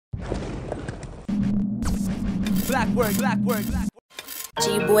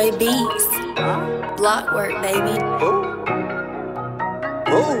GBOYBEATZ. Block work, baby. Ooh.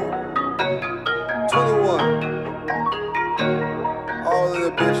 21. All in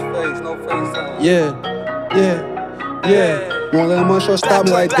the bitch face, no FaceTime. Yeah. Won't let him short stop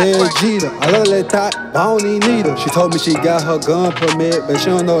me like Derek Jeter. I love that top, but I don't even need her. She told me she got her gun permit, but she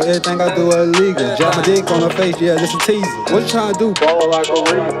don't know everything I do illegal. Drop my dick on her face, yeah, just a teaser. What you trying to do? Ball like a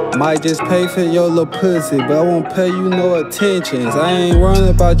reason. Might just pay for your little pussy, but I won't pay you no attentions. I ain't worrying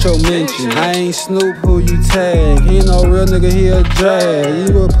about your mention. I ain't Snoop who you tag. He ain't no real nigga, he a drag.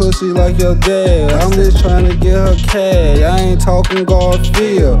 You a pussy like your dad. I'm just trying to get her cash. I ain't talking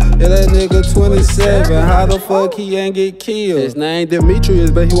Garfield. Yeah, that nigga 27. How the fuck he ain't get killed? His name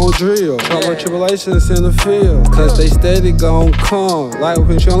Demetrius, but he won't drill. Trouble tribulations in the field, cause they steady gon' come. Like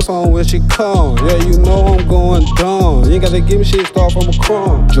when she on the phone when she come. Yeah, you know I'm going dumb. You ain't gotta give me shit, start from a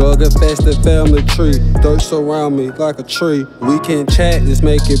crumb. Drug infested family tree, dirt surround me like a tree. We can chat, just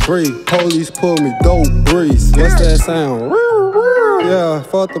make it brief. Police pull me, dope breeze. What's that sound? Yeah,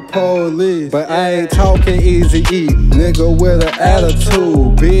 fuck the police, but I ain't talking easy E. Nigga with an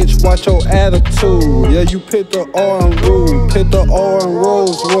attitude, bitch, watch your attitude. Yeah, you picked the R and rule, picked the R and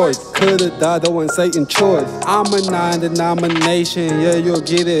Rolls Royce. Could've died, that wasn't Satan's choice. I'm a 9 denomination, yeah, you'll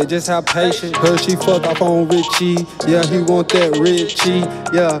get it, just have patience. Heard she fucked up on Richie, yeah, he want that Richie.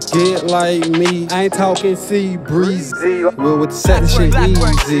 Yeah, get like me, I ain't talking sea breeze. Well, with the satin shit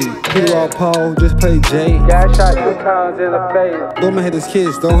easy. Peter or Paul, just play J. Got shot 2 times in the face. Women hit his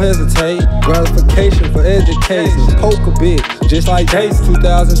kids, don't hesitate. Gratification for education. Poker bitch, just like Jace.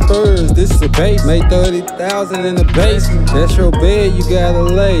 2000 Spurs, this is a base. Made 30,000 in the basement. That's your bed, you gotta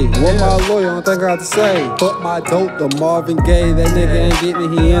lay. What my lawyer, don't think I have to say. Fuck my dope, the Marvin Gaye. That nigga ain't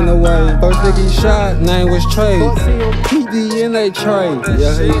getting, he in the way. First nigga he shot, name was Trey. PD in they trade.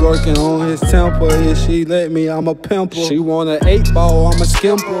 Yeah, he working on his temper. If she let me, I'm a pimple. She want an 8-ball, I'm a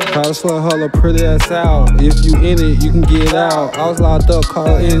skimple. Try to slut her little pretty ass out. If you in it, you can get out. I was locked up,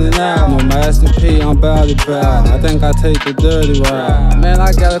 caught in and out. No Master P, I'm bout it bout. I think I take the dirty route. Man,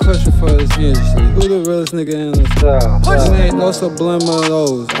 I got a question for this industry. Who the realest nigga in the South? There ain't no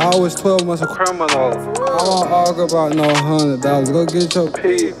subliminals. I was 12 months a criminal. I won't argue about no $100. Go get your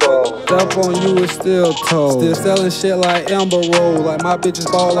people. Step on you is still told. Still selling shit like Amber Rose. Like my bitches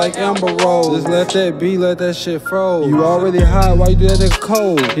ball like Amber Rose. Just let that be, let that shit froze. You already hot, why you do that nigga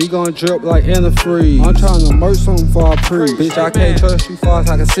cold? He gon' drip like antifreeze. I'm trying to merch something for a preach. Bitch, I can't trust you far as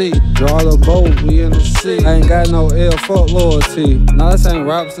I can see. Draw the boat, we in the sea. I ain't got no L, fuck loyalty. Nah, this ain't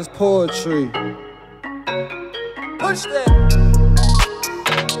raps, it's poetry. Push that.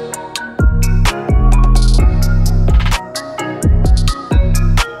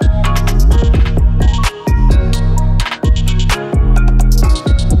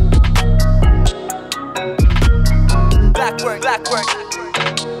 Black work.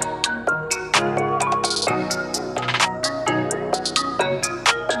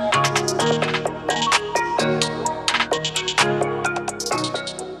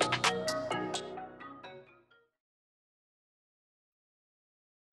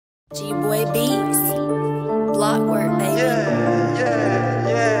 GBOYBEATZ. Block work, baby.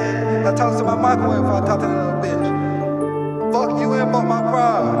 Yeah. I talked to my microwave before I talked to that little bitch. Fuck you and fuck my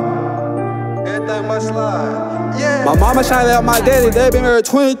pride. Everything must slide. Yeah. My mama shot at my daddy, they been married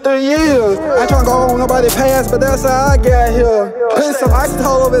 23 years. I ain't tryna go home, nobody pass, but that's how I got here. Put some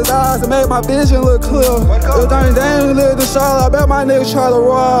isotope over his eyes to make my vision look clear. If they ain't live the shot, I bet my niggas try to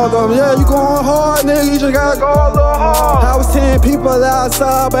rob them. Yeah, you going hard, nigga, you just gotta go a little hard. I was 10 people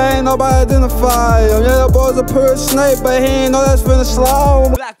outside, but ain't nobody identify him. Yeah, that boy's a pure snake, but he ain't know that's finna slow.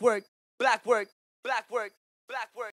 Black work.